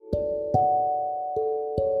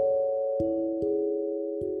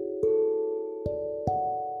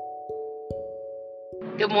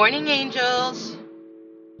Good morning, angels.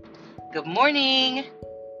 Good morning.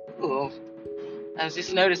 Ooh, I was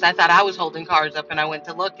just noticed. I thought I was holding cars up, and I went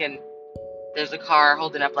to look, and there's a car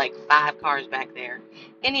holding up like 5 cars back there.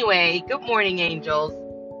 Anyway, good morning, angels.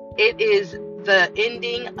 It is the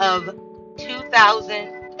ending of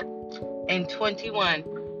 2021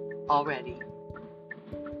 already,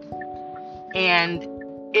 and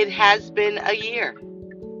it has been a year.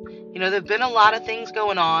 There've been a lot of things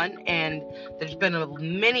going on, and there's been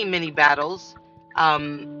many, many battles.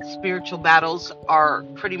 Spiritual battles are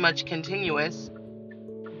pretty much continuous.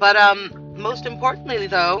 But most importantly,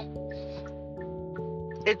 though,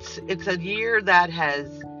 it's a year that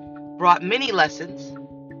has brought many lessons,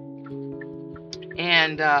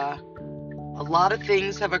 and a lot of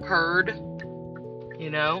things have occurred. You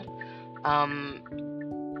know,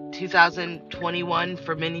 2021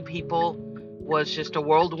 for many people was just a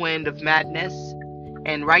whirlwind of madness.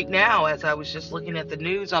 And right now, as I was just looking at the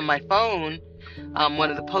news on my phone, one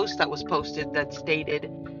of the posts that was posted that stated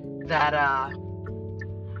that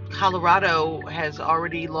Colorado has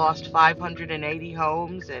already lost 580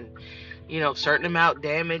 homes and, certain amount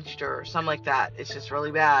damaged or something like that. It's just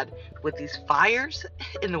really bad with these fires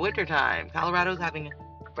in the wintertime. Colorado's having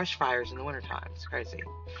brush fires in the wintertime. It's crazy.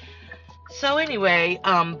 So anyway,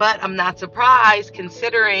 but I'm not surprised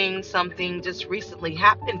considering something just recently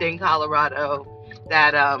happened in Colorado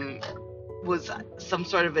that was some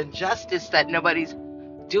sort of injustice that nobody's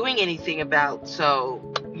doing anything about.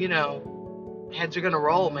 So, heads are going to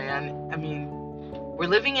roll, man. I mean, we're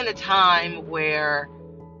living in a time where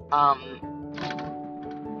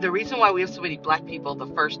the reason why we have so many black people, the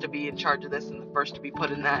first to be in charge of this and the first to be put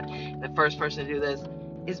in that, and the first person to do this,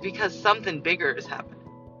 is because something bigger is happening.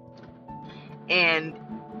 And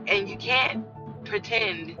you can't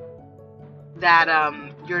pretend that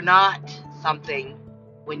you're not something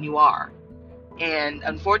when you are. And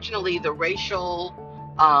unfortunately, the racial,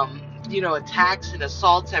 attacks and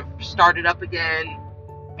assaults have started up again,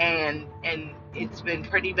 and it's been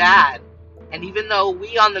pretty bad. And even though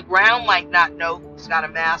we on the ground might not know who's got a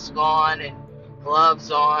mask on and gloves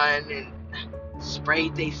on and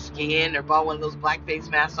sprayed their skin or bought one of those blackface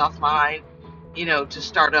masks offline, to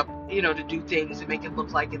start up, to do things and make it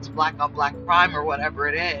look like it's black on black crime or whatever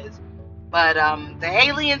it is. But the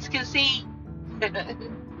aliens can see.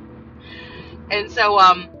 And so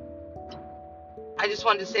I just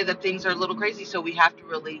wanted to say that things are a little crazy, so we have to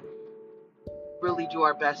really, really do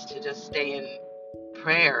our best to just stay in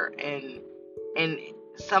prayer. And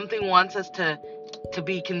something wants us to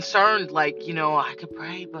be concerned, like, I could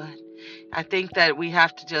pray, but I think that we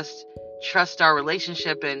have to just trust our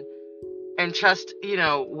relationship and trust,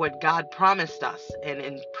 what God promised us. And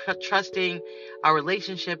in trusting our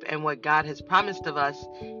relationship and what God has promised of us,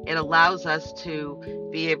 it allows us to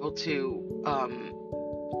be able to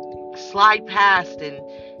slide past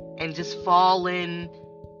and just fall in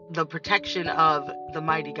the protection of the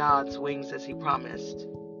mighty God's wings as he promised.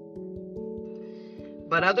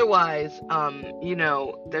 But otherwise,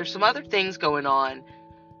 there's some other things going on.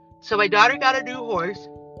 So my daughter got a new horse.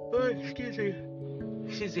 Oh, excuse me.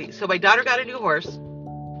 So my daughter got a new horse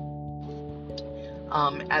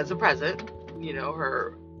as a present.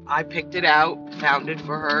 I picked it out, found it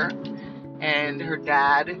for her, and her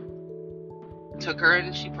dad took her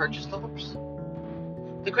and she purchased the horse.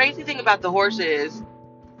 The crazy thing about the horse is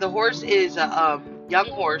a young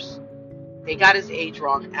horse. They got his age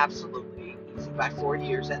wrong, absolutely, by 4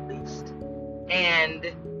 years at least.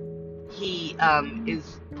 And he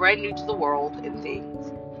is brand new to the world and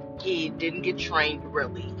things. He didn't get trained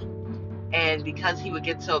really. And because he would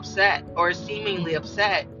get so upset, or seemingly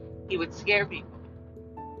upset, he would scare people.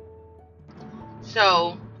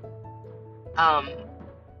 So,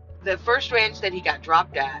 the first ranch that he got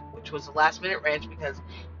dropped at, which was a last minute ranch, because,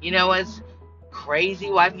 as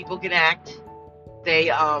crazy why people can act,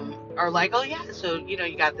 they are like, oh yeah, so, you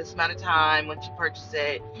got this amount of time once you purchase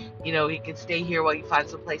it, he can stay here while you find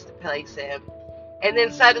some place to place him. And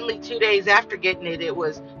then suddenly 2 days after getting it, it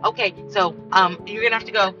was, okay, so you're gonna have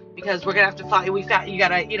to go because we're gonna have to find. We gotta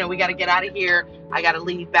get out of here. I gotta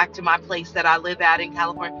leave back to my place that I live at in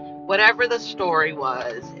California. Whatever the story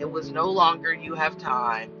was, it was no longer you have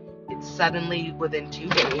time. It's suddenly within 2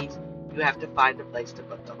 days you have to find a place to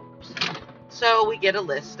put the horse. So we get a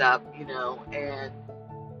list up, and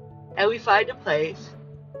we find a place.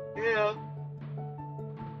 It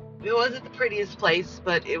wasn't the prettiest place,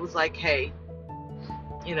 but it was like, hey.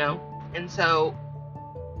 And so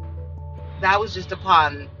that was just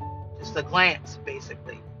upon just a glance,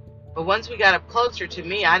 basically. But once we got up closer, to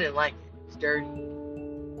me, I didn't like it. It was dirty,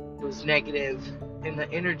 it was negative, and the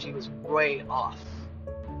energy was way off.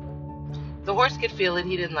 the horse could feel it.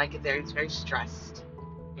 He didn't like it there. He was very stressed.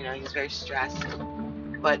 He was very stressed.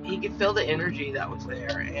 But he could feel the energy that was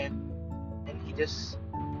there, and he just,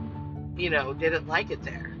 didn't like it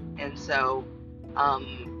there. And so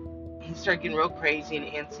he started getting real crazy and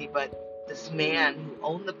antsy. But this man who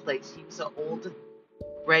owned the place, he was an old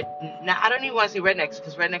now I don't even want to say rednecks,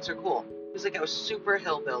 because rednecks are cool. He was like a super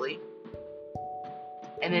hillbilly.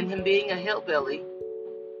 And in him being a hillbilly,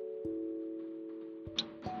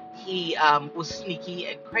 he was sneaky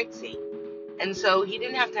and crazy. And so he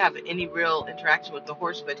didn't have to have any real interaction with the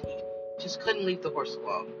horse, but he just couldn't leave the horse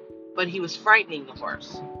alone. But he was frightening the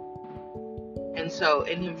horse. And so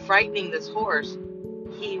in him frightening this horse,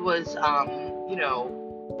 he was,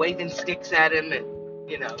 waving sticks at him and,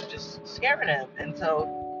 just scaring him. And so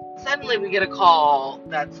suddenly we get a call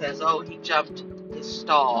that says, oh, he jumped his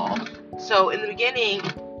stall. So in the beginning,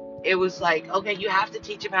 it was like, okay, you have to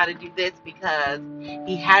teach him how to do this because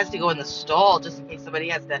he has to go in the stall just in case somebody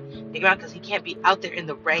has to take him out, because he can't be out there in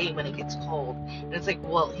the rain when it gets cold. And it's like,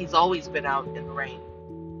 well, he's always been out in the rain,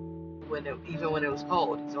 even when it was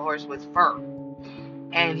cold. He's a horse with fur.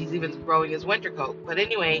 And he's even growing his winter coat. But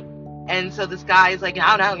anyway, and so this guy is like,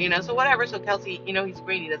 no, so whatever. So Kelsey, he's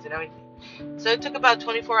green, he doesn't know anything. So it took about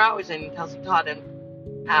 24 hours, and Kelsey taught him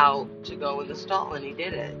how to go in the stall, and he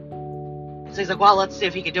did it. So he's like, well, let's see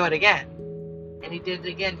if he could do it again. And he did it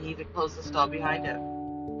again. He even closed the stall behind him.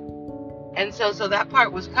 And so that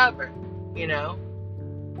part was covered,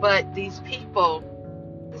 But these people,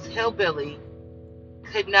 this hillbilly,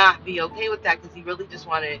 could not be okay with that, because he really just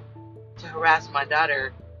wanted to harass my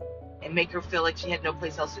daughter and make her feel like she had no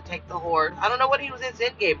place else to take the horse. I don't know what his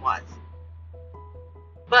end game was.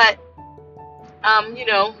 But,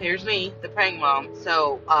 here's me, the praying mom.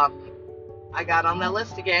 So, I got on that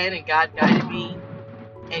list again, and God guided me,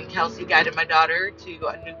 and Kelsey guided my daughter to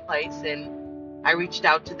a new place, and I reached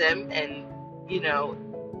out to them, and, you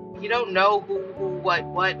don't know who, what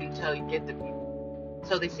until you get the people.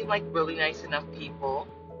 So they seem like really nice enough people,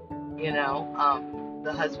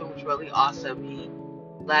 The husband was really awesome. He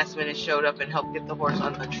last minute showed up and helped get the horse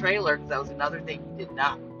on the trailer, because that was another thing he did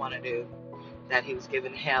not want to do, that he was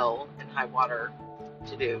given hell and high water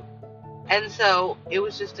to do. And so it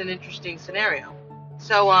was just an interesting scenario.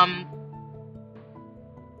 So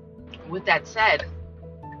with that said,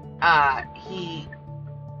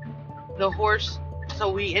 the horse,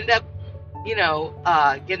 so we end up,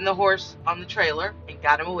 getting the horse on the trailer and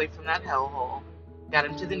got him away from that hellhole, got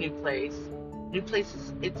him to the new place. New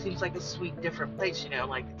place it seems like a sweet, different place,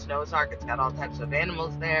 like it's Noah's Ark. It's got all types of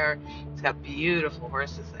animals there. It's got beautiful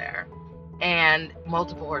horses there, and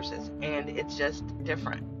multiple horses, and it's just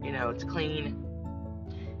different. It's clean.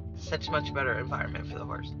 Such a much better environment for the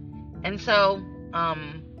horse. And so,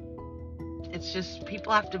 it's just,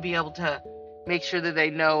 people have to be able to make sure that they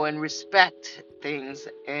know and respect things,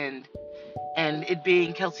 and it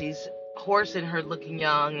being Kelsey's horse and her looking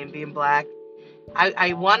young and being black,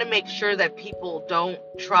 I want to make sure that people don't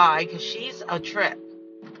try, because she's a trip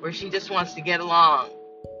where she just wants to get along,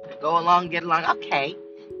 go along, get along. Okay,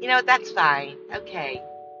 that's fine. Okay,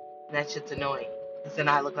 and that shit's annoying, because then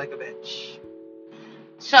I look like a bitch.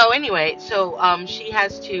 So anyway, she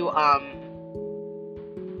has to,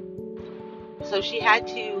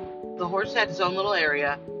 the horse had his own little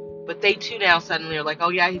area, but they too now suddenly are like, oh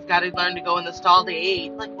yeah, he's got to learn to go in the stall to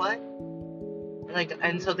eat. Like, what?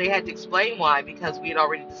 And so they had to explain why, because we had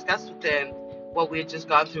already discussed with them what we had just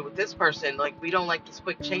gone through with this person. Like, we don't like this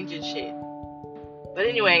quick change and shit. But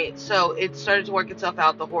anyway, so it started to work itself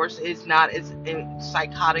out. The horse is not as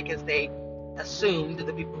psychotic as they assumed.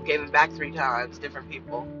 The people who gave him back 3 times, different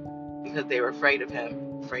people, because they were afraid of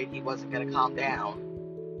him, afraid he wasn't going to calm down.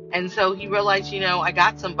 And so he realized, I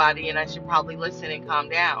got somebody, and I should probably listen and calm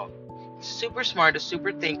down. Super smart, a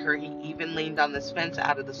super thinker. He even leaned on this fence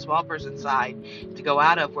out of the small person side to go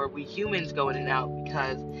out of, where we humans go in and out,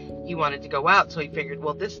 because he wanted to go out. So he figured,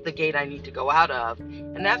 well, this is the gate I need to go out of.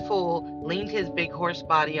 And that fool leaned his big horse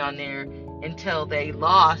body on there until the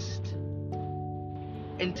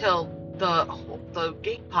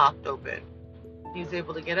gate popped open. He was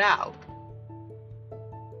able to get out.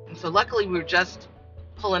 And so luckily we were just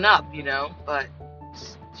pulling up, but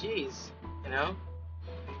geez,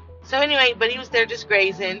 So anyway, but he was there just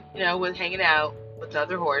grazing, with hanging out with the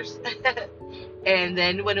other horse. And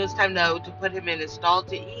then when it was time to put him in his stall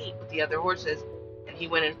to eat with the other horses, and he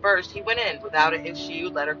went in first, he went in without an issue,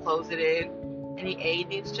 let her close it in, and he ate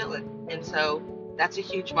and he was chilling. And so that's a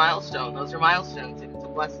huge milestone. Those are milestones, and it's a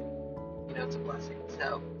blessing. It's a blessing.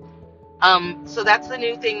 So that's the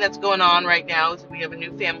new thing that's going on right now, is we have a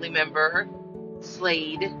new family member,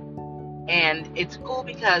 Slade. And it's cool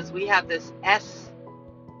because we have this S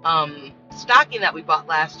stocking that we bought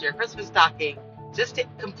last year, Christmas stocking, just to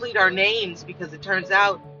complete our names, because it turns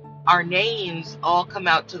out our names all come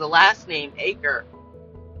out to the last name, Aker,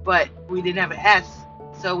 but we didn't have an S.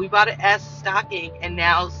 So we bought an S stocking, and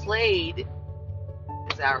now Slade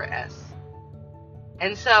is our S.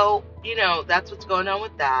 And so, that's what's going on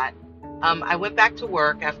with that. I went back to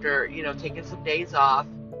work after, taking some days off,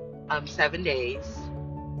 7 days.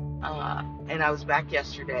 And I was back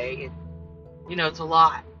yesterday. And, it's a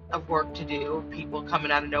lot of work to do. People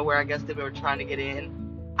coming out of nowhere. I guess they were trying to get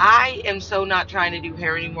in. I am so not trying to do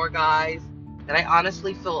hair anymore, guys, that I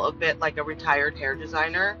honestly feel a bit like a retired hair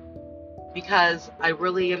designer, because I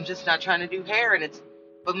really am just not trying to do hair.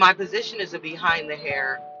 But my position is behind the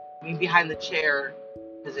chair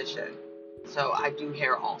position. So I do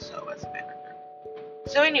hair also as a manager.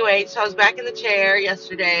 So anyway, I was back in the chair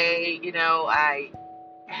yesterday. I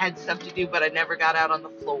had stuff to do, but I never got out on the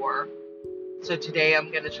floor. So today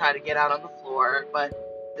I'm going to try to get out on the floor. But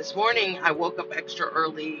this morning I woke up extra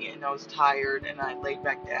early and I was tired, and I laid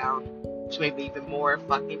back down, which made me even more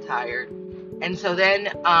fucking tired. And so then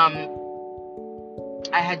I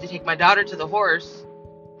had to take my daughter to the horse,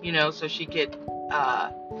 so she could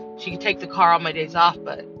take the car on my days off.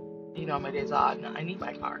 But on my days off, I need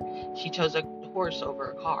my car. She chose a horse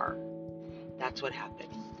over a car. That's what happened.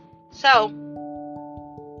 So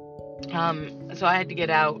I had to get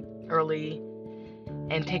out early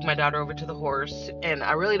and take my daughter over to the horse. And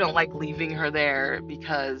I really don't like leaving her there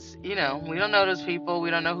because, we don't know those people. We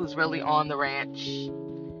don't know who's really on the ranch.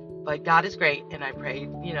 But God is great. And I prayed,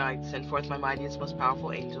 I send forth my mightiest, most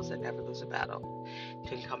powerful angels that never lose a battle,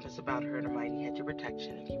 to encompass about her in a mighty hedge of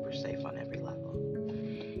protection and keep her safe on every level.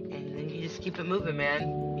 And then you just keep it moving,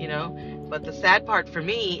 man, But the sad part for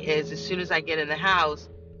me is, as soon as I get in the house,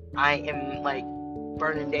 I am like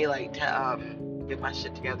burning daylight to get my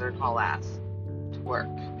shit together and haul ass to work,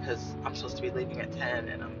 because I'm supposed to be leaving at 10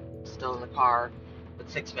 and I'm still in the car with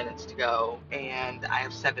 6 minutes to go, and I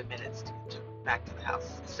have 7 minutes to get back to the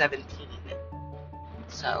house. 17.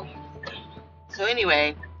 So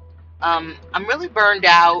anyway, I'm really burned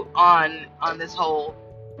out on this whole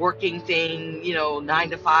working thing, 9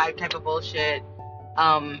 to 5 type of bullshit.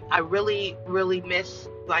 I really, really miss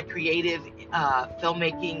my creative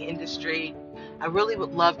filmmaking industry. I really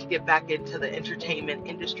would love to get back into the entertainment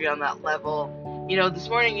industry on that level. This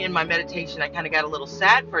morning in my meditation, I kind of got a little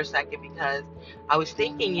sad for a second, because I was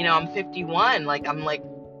thinking, I'm 51, like I'm like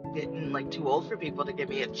getting like too old for people to give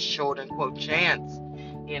me a quote unquote chance,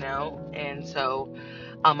 and so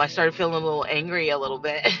I started feeling a little angry a little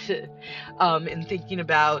bit, and thinking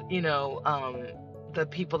about, the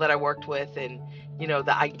people that I worked with, and,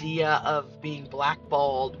 the idea of being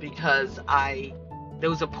blackballed because there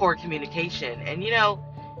was a poor communication. And,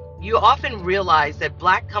 you often realize that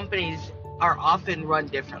black companies are often run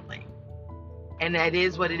differently. And that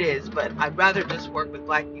is what it is. But I'd rather just work with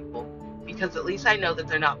black people, because at least I know that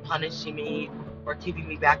they're not punishing me or keeping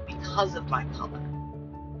me back because of my color.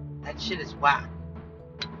 That shit is whack.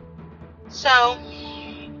 So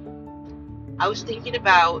I was thinking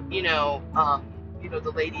about,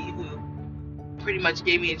 the lady who pretty much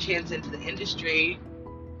gave me a chance into the industry,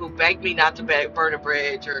 who begged me not to burn a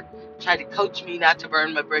bridge, or tried to coach me not to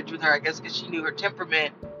burn my bridge with her, I guess because she knew her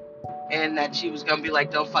temperament, and that she was going to be like,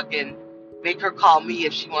 don't fucking make her call me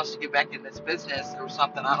if she wants to get back in this business or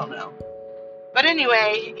something. I don't know. But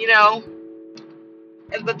anyway,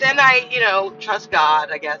 but then I, trust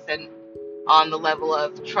God, I guess, and on the level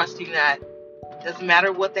of trusting that it doesn't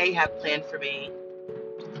matter what they have planned for me.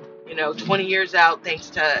 20 years out, thanks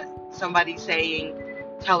to somebody saying,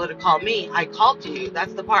 tell her to call me, I called you.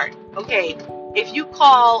 That's the part. Okay, if you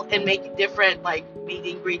call and make different, like,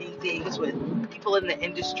 meeting, greeting things with people in the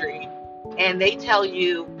industry, and they tell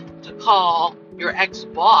you to call your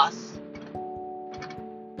ex-boss,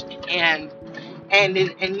 and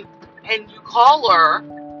you call her,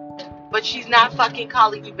 but she's not fucking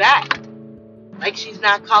calling you back. Like, she's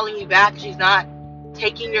not calling you back. She's not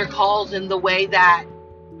taking your calls in the way that,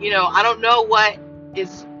 I don't know what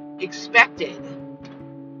is expected.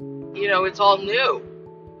 It's all new.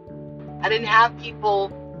 I didn't have people,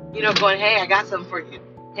 going, hey, I got something for you.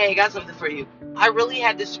 Hey, I got something for you. I really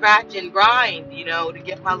had to scratch and grind, to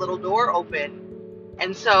get my little door open.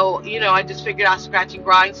 And so, I just figured I'd scratch and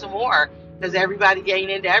grind some more, because everybody getting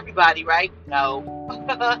into everybody, right? No.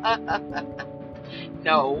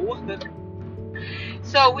 No.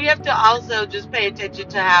 So we have to also just pay attention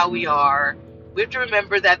to how we are. We have to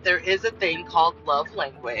remember that there is a thing called love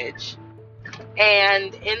language.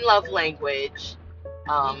 And in love language,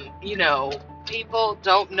 people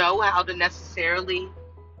don't know how to necessarily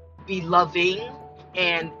be loving.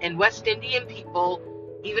 And West Indian people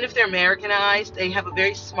even if they're Americanized, they have a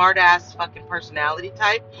very smart ass fucking personality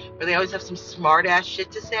type where they always have some smart ass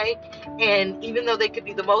shit to say. And even though they could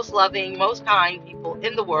be the most loving, most kind people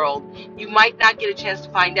in the world, you might not get a chance to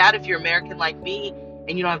find out if you're American like me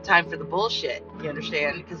and you don't have time for the bullshit. You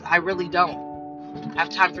understand? Because I really don't have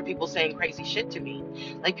time for people saying crazy shit to me.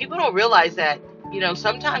 Like, people don't realize that,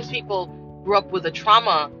 sometimes people grew up with a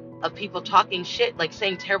trauma of people talking shit, like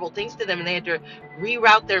saying terrible things to them, and they had to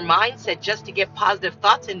reroute their mindset just to get positive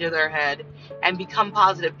thoughts into their head and become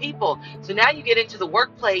positive people. So now you get into the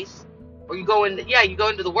workplace, or you go into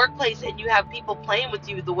the workplace, and you have people playing with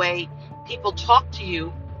you the way people talk to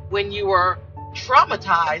you when you were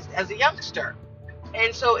traumatized as a youngster.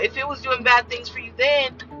 And so if it was doing bad things for you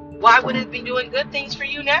then, why would it be doing good things for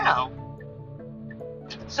you now?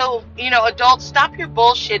 So, adults, stop your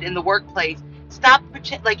bullshit in the workplace. Stop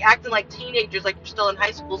acting like teenagers, like you're still in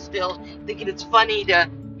high school still, thinking it's funny to,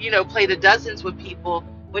 play the dozens with people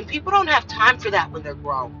when people don't have time for that when they're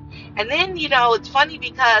grown. And then, it's funny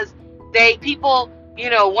because people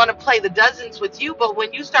want to play the dozens with you, but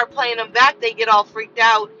when you start playing them back, they get all freaked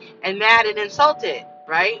out and mad and insulted,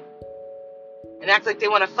 right? And act like they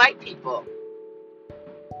want to fight people.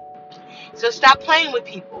 So stop playing with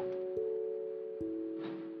people.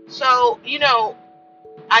 So,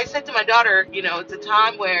 I said to my daughter, it's a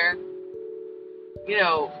time where,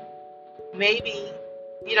 maybe,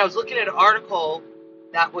 I was looking at an article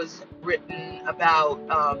that was written about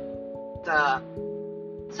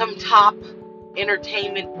some top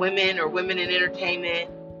entertainment women or women in entertainment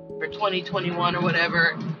for 2021 or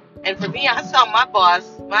whatever. And for me, I saw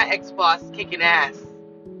my ex-boss kicking ass,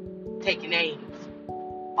 taking names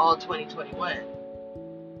all 2021.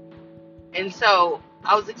 And so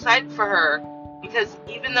I was excited for her because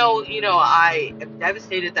even though, I am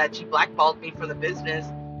devastated that she blackballed me for the business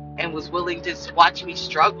and was willing to watch me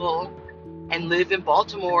struggle and live in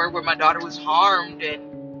Baltimore where my daughter was harmed, and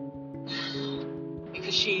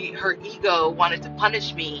because her ego wanted to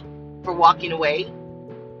punish me for walking away.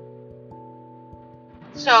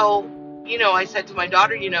 So, I said to my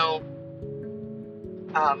daughter,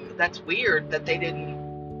 that's weird that they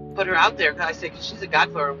didn't put her out there. Because I said, because she's a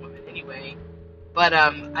God-fearing woman anyway. But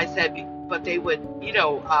I said, but they would,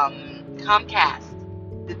 Comcast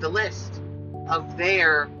did the list of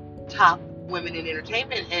their top women in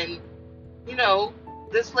entertainment. And,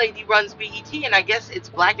 this lady runs BET, and I guess it's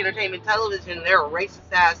Black Entertainment Television. They're a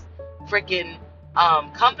racist-ass freaking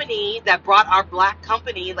company that brought our black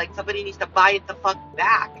company. Like, somebody needs to buy it the fuck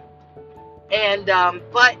back. And,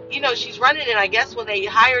 but, she's running it. I guess when they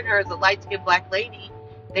hired her as a light-skinned black lady,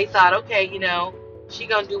 they thought, okay, she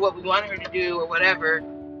gonna do what we want her to do or whatever.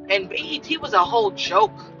 And BET was a whole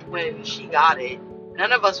joke when she got it.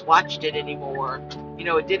 None of us watched it anymore.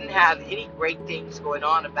 It didn't have any great things going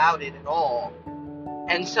on about it at all.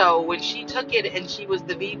 And so when she took it and she was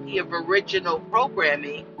the VP of original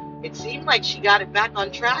programming, it seemed like she got it back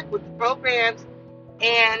on track with the programs.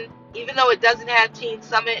 And even though it doesn't have Teen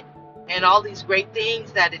Summit and all these great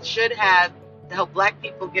things that it should have to help black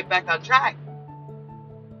people get back on track,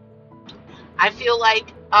 I feel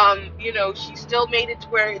like, she still made it to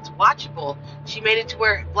where it's watchable. She made it to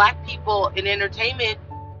where black people in entertainment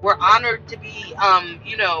were honored to be,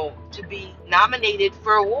 to be nominated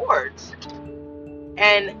for awards.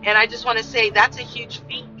 And I just want to say that's a huge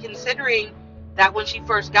feat, considering that when she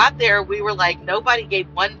first got there, we were like, nobody gave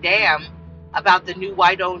one damn about the new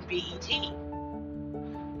white-owned BET.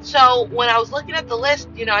 So when I was looking at the list,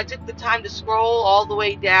 I took the time to scroll all the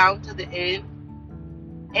way down to the end,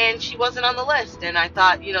 and she wasn't on the list. And I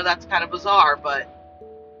thought, that's kind of bizarre, but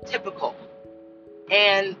typical.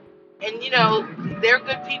 And they're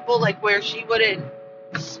good people, like where she wouldn't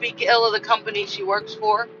speak ill of the company she works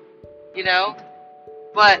for,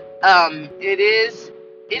 But it is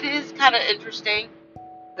kind of interesting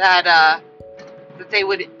that they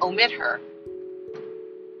would omit her,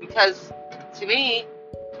 because to me,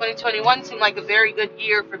 2021 seemed like a very good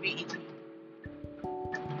year for BET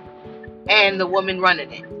and the woman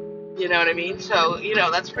running it. You know what I mean? So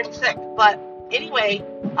that's pretty sick. But anyway,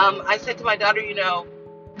 I said to my daughter,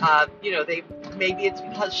 maybe it's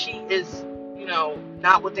because she is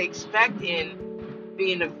not what they expect in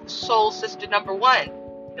being a soul sister number one.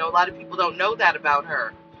 A lot of people don't know that about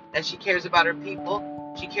her, that she cares about her people.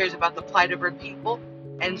 She cares about the plight of her people.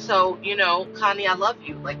 And so, Connie, I love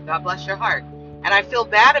you. Like, God bless your heart. And I feel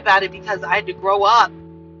bad about it because I had to grow up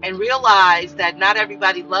and realize that not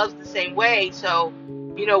everybody loves the same way. So,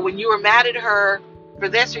 when you were mad at her for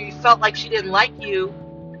this, or you felt like she didn't like you,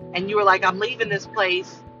 and you were like, I'm leaving this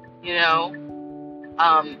place,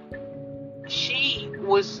 she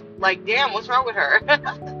was like, damn, what's wrong with her?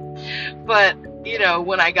 But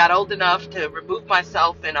when I got old enough to remove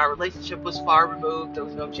myself and our relationship was far removed, there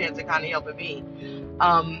was no chance of Connie helping me,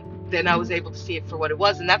 then I was able to see it for what it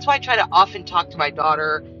was. And that's why I try to often talk to my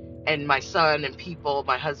daughter and my son and people,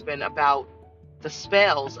 my husband, about the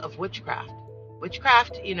spells of witchcraft.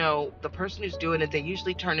 Witchcraft, the person who's doing it, they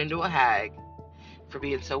usually turn into a hag for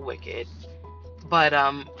being so wicked. But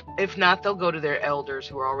if not, they'll go to their elders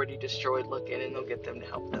who are already destroyed looking, and they'll get them to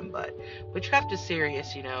help them. But witchcraft is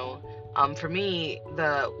serious. For me,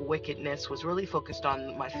 the wickedness was really focused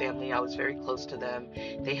on my family. I was very close to them.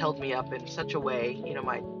 They held me up in such a way.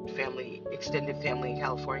 My family, extended family in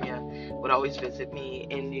California, would always visit me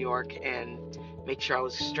in New York and make sure I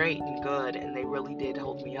was straight and good. And they really did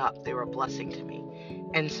hold me up. They were a blessing to me.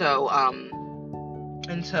 And so,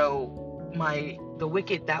 the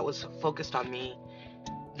wicked that was focused on me,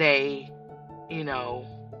 they,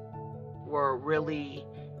 were really,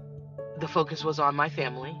 the focus was on my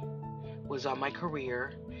family, was on my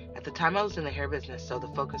career. At the time I was in the hair business, so the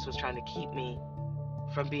focus was trying to keep me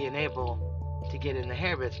from being able to get in the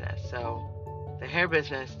hair business. So the hair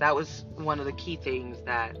business, that was one of the key things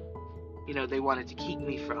that, they wanted to keep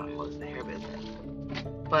me from, was the hair business.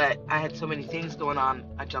 But I had so many things going on,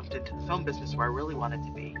 I jumped into the film business where I really wanted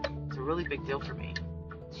to be. It's a really big deal for me.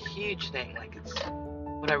 It's a huge thing. Like, it's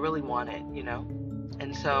what I really wanted,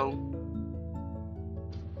 And so,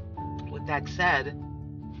 with that said,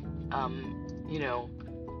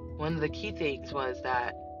 one of the key things was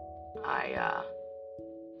that I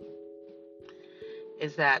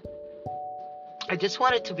just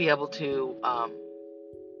wanted to be able to,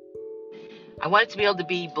 I wanted to be able to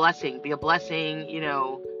be a blessing,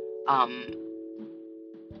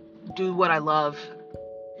 do what I love,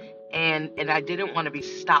 and I didn't want to be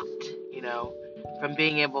stopped, from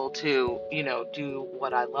being able to, do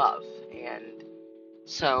what I love. And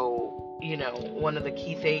so, one of the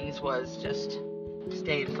key things was just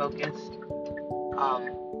staying focused,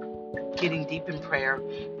 getting deep in prayer.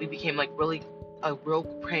 We became like a real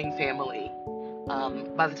praying family.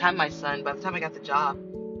 By the time I got the job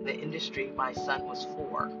in the industry, my son was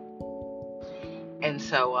 4. And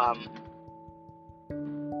so,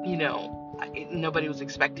 nobody was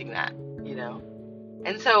expecting that,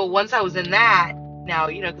 And so once I was in that, now,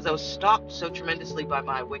 because I was stalked so tremendously by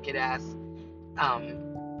my wicked ass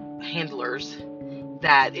handlers,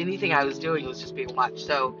 that anything I was doing was just being watched.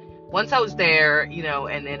 So once I was there,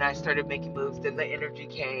 and then I started making moves, then the energy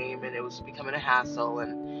came and it was becoming a hassle,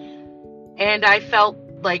 and I felt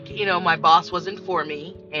like, my boss wasn't for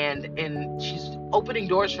me, and she's opening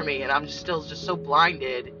doors for me, and I'm still just so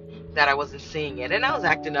blinded that I wasn't seeing it. And I was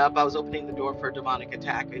acting up. I was opening the door for a demonic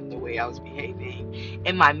attack in the way I was behaving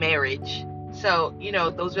in my marriage. So,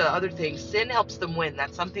 those are the other things. Sin helps them win.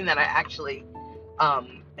 That's something that I actually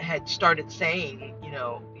had started saying,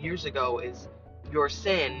 years ago, is your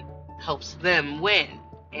sin helps them win.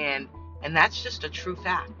 And that's just a true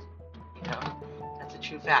fact. That's a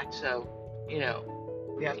true fact. So,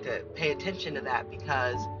 we have to pay attention to that,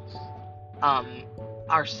 because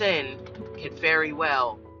our sin could very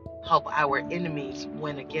well help our enemies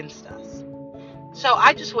win against us. So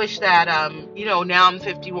I just wish that, now I'm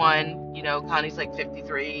 51, Connie's like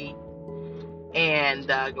 53, and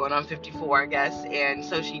going on 54, I guess. And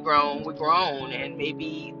so we're grown, and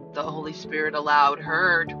maybe the Holy Spirit allowed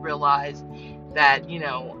her to realize that,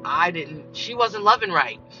 she wasn't loving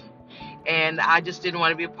right. And I just didn't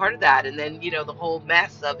want to be a part of that. And then, the whole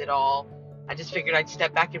mess of it all, I just figured I'd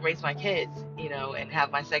step back and raise my kids, and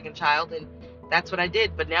have my second child. And that's what I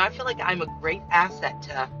did. But now I feel like I'm a great asset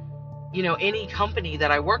to, any company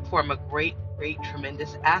that I work for. I'm a great,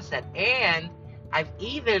 tremendous asset. And I've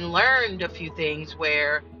even learned a few things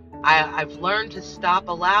where I've learned to stop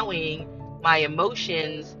allowing my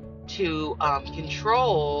emotions to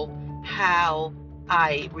control how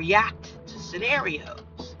I react to scenarios.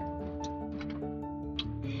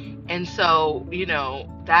 And so,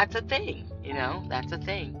 that's a thing, that's a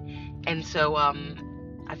thing. And so,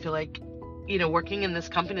 I feel like, working in this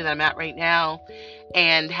company that I'm at right now,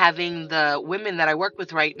 and having the women that I work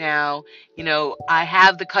with right now, I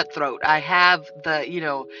have the cutthroat. I have the,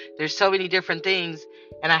 there's so many different things,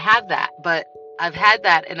 and I have that. But I've had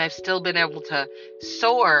that, and I've still been able to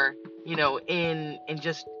soar, in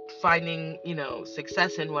just finding,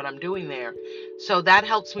 success in what I'm doing there. So that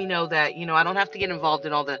helps me know that, I don't have to get involved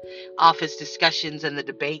in all the office discussions and the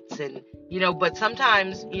debates, and, but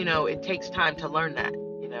sometimes, it takes time to learn that,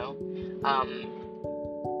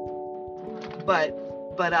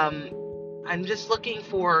 but I'm just looking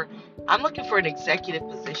for an executive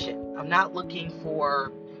position. I'm not looking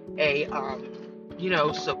for a,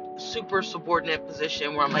 super subordinate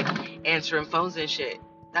position where I'm like answering phones and shit.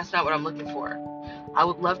 That's not what I'm looking for. I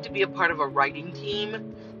would love to be a part of a writing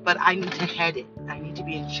team, but I need to head it. I need to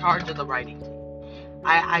be in charge of the writing team.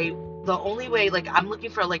 The only way, like, I'm looking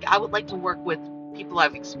for, like, I would like to work with people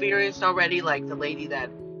I've experienced already, like the lady that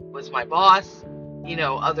was my boss,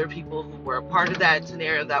 other people who were a part of that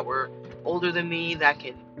scenario that were older than me that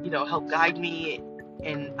can, help guide me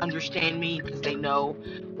and understand me because they know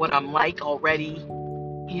what I'm like already.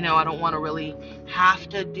 I don't want to really have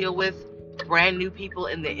to deal with brand new people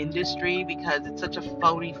in the industry because it's such a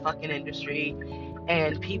phony fucking industry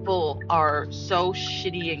and people are so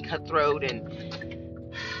shitty and cutthroat,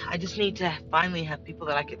 and I just need to finally have people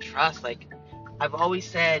that I can trust. Like I've always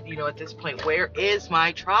said, at this point, where is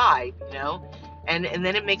my tribe, And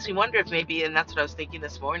then it makes me wonder if maybe, and that's what I was thinking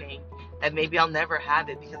this morning, that maybe I'll never have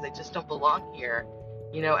it because I just don't belong here.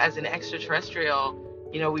 As an extraterrestrial,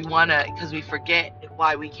 we want to, because we forget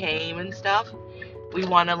why we came and stuff, we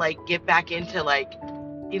want to like get back into like,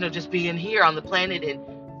 just being here on the planet and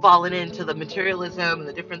falling into the materialism and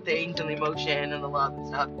the different things and the emotion and the love and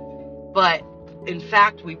stuff. But in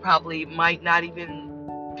fact, we probably might not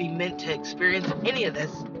even be meant to experience any of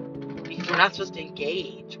this because we're not supposed to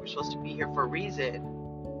engage. We're supposed to be here for a reason.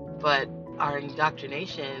 But our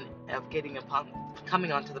indoctrination of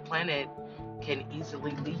coming onto the planet can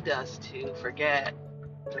easily lead us to forget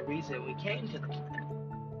the reason we came to the planet.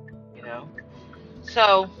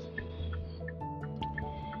 So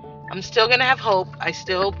I'm still going to have hope. I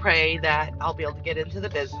still pray that I'll be able to get into the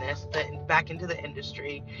business, back into the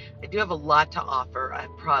industry. I do have a lot to offer. I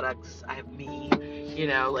have products. I have me,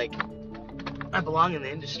 like I belong in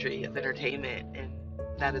the industry of entertainment, and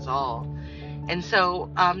that is all. And so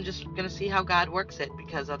I'm just going to see how God works it,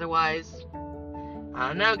 because otherwise, I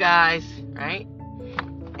don't know, guys, right?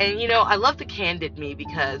 And, I love the candid me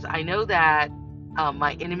because I know that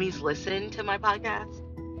my enemies listen to my podcast.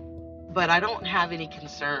 But I don't have any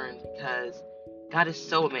concern because God is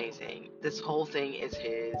so amazing. This whole thing is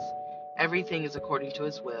His. Everything is according to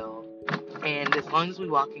His will. And as long as we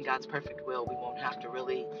walk in God's perfect will, we won't have to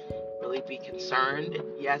really be concerned.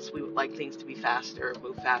 Yes, we would like things to be faster,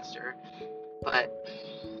 move faster, but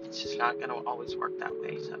it's just not going to always work that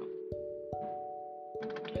way. So,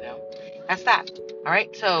 that's that. All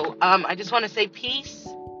right. So, I just want to say peace,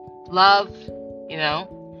 love,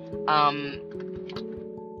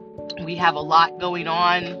 we have a lot going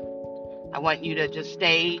on. I want you to just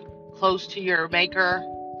stay close to your maker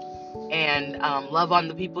and love on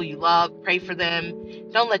the people you love. Pray for them.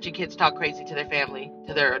 Don't let your kids talk crazy to their family,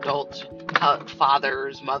 to their adults,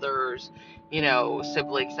 fathers, mothers,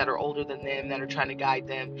 siblings that are older than them that are trying to guide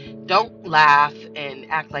them. Don't laugh and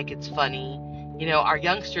act like it's funny. Our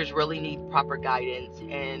youngsters really need proper guidance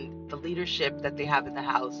and the leadership that they have in the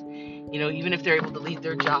house. Even if they're able to leave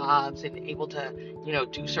their jobs and able to,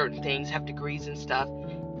 do certain things, have degrees and stuff.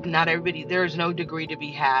 Not everybody, there is no degree to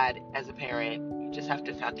be had as a parent. You just have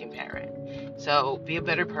to fucking parent. So be a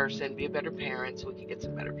better person, be a better parent so we can get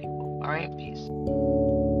some better people. All right, peace.